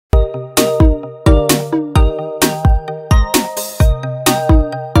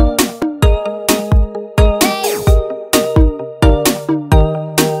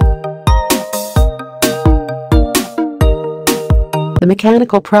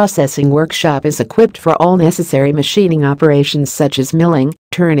mechanical processing workshop is equipped for all necessary machining operations such as milling,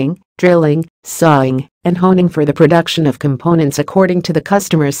 turning, drilling, sawing, and honing for the production of components according to the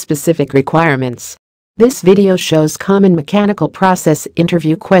customer's specific requirements. This video shows common mechanical process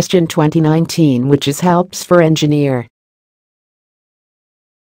interview question 2019, which is helps for engineer.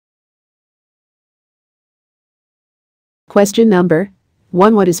 Question number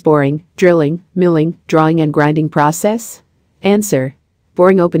 1. What is boring, drilling, milling, drawing and grinding process? Answer.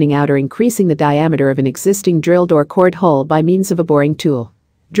 Boring, opening out or increasing the diameter of an existing drilled or cored hole by means of a boring tool.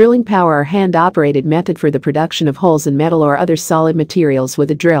 Drilling, power or hand-operated method for the production of holes in metal or other solid materials with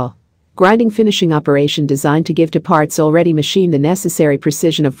a drill. Grinding, finishing operation designed to give to parts already machined the necessary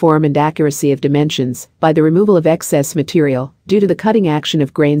precision of form and accuracy of dimensions by the removal of excess material due to the cutting action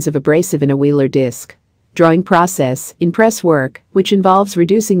of grains of abrasive in a wheel or disc. Drawing process, in press work, which involves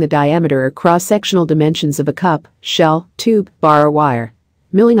reducing the diameter or cross-sectional dimensions of a cup, shell, tube, bar or wire.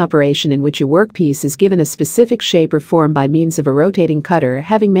 Milling operation, in which a workpiece is given a specific shape or form by means of a rotating cutter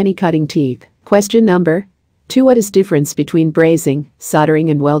having many cutting teeth. Question number 2. What is difference between brazing, soldering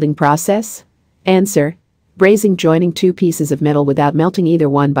and welding process? Answer. Brazing, joining two pieces of metal without melting either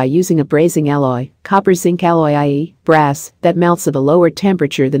one by using a brazing alloy, copper zinc alloy, i.e., brass, that melts at a lower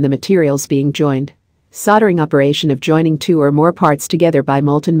temperature than the materials being joined. Soldering operation of joining two or more parts together by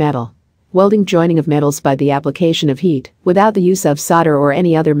molten metal. Welding, joining of metals by the application of heat, without the use of solder or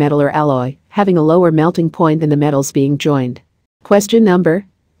any other metal or alloy, having a lower melting point than the metals being joined. Question number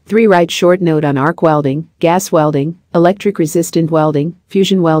 3. Write short note on arc welding, gas welding, electric resistant welding,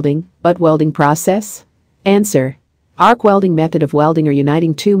 fusion welding, butt welding process? Answer. Arc welding, method of welding or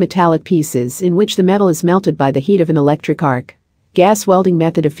uniting two metallic pieces in which the metal is melted by the heat of an electric arc. Gas welding,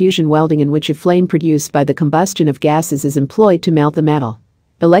 method of fusion welding in which a flame produced by the combustion of gases is employed to melt the metal.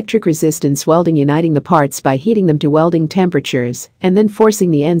 Electric resistance welding, uniting the parts by heating them to welding temperatures and then forcing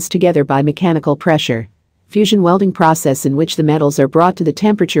the ends together by mechanical pressure. Fusion welding process in which the metals are brought to the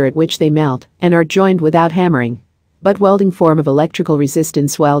temperature at which they melt and are joined without hammering. Butt welding, form of electrical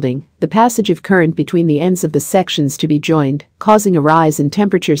resistance welding, the passage of current between the ends of the sections to be joined, causing a rise in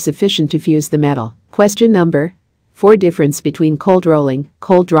temperature sufficient to fuse the metal. Question number 4. Difference between cold rolling,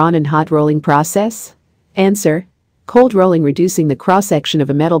 cold drawn and hot rolling process? Answer. Cold rolling, reducing the cross-section of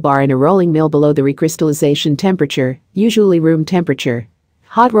a metal bar in a rolling mill below the recrystallization temperature, usually room temperature.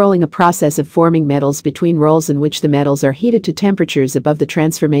 Hot rolling, a process of forming metals between rolls in which the metals are heated to temperatures above the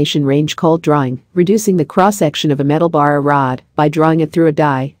transformation range. Cold drawing, reducing the cross-section of a metal bar or rod by drawing it through a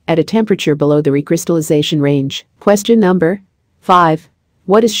die at a temperature below the recrystallization range. Question number 5.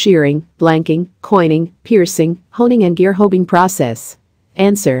 What is shearing, blanking, coining, piercing, honing and gear hobing process?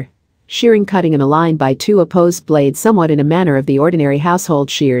 Answer. Shearing, cutting in a line by two opposed blades somewhat in a manner of the ordinary household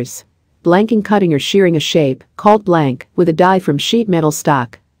shears. Blanking, cutting or shearing a shape, called blank, with a die from sheet metal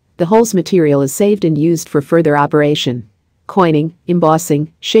stock. The hole's material is saved and used for further operation. Coining,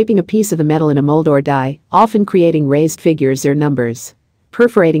 embossing, shaping a piece of the metal in a mold or die, often creating raised figures or numbers.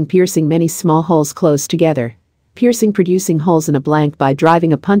 Perforating, piercing many small holes close together. Piercing, producing holes in a blank by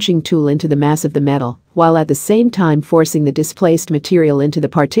driving a punching tool into the mass of the metal, while at the same time forcing the displaced material into the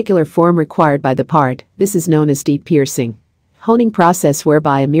particular form required by the part. This is known as deep piercing. Honing process,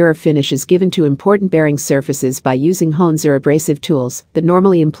 whereby a mirror finish is given to important bearing surfaces by using hones or abrasive tools that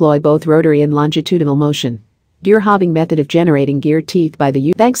normally employ both rotary and longitudinal motion. Gear hobing, method of generating gear teeth by the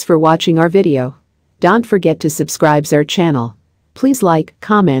use. Thanks for watching our video. Don't forget to subscribe our channel. Please like,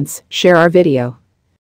 comments, share our video.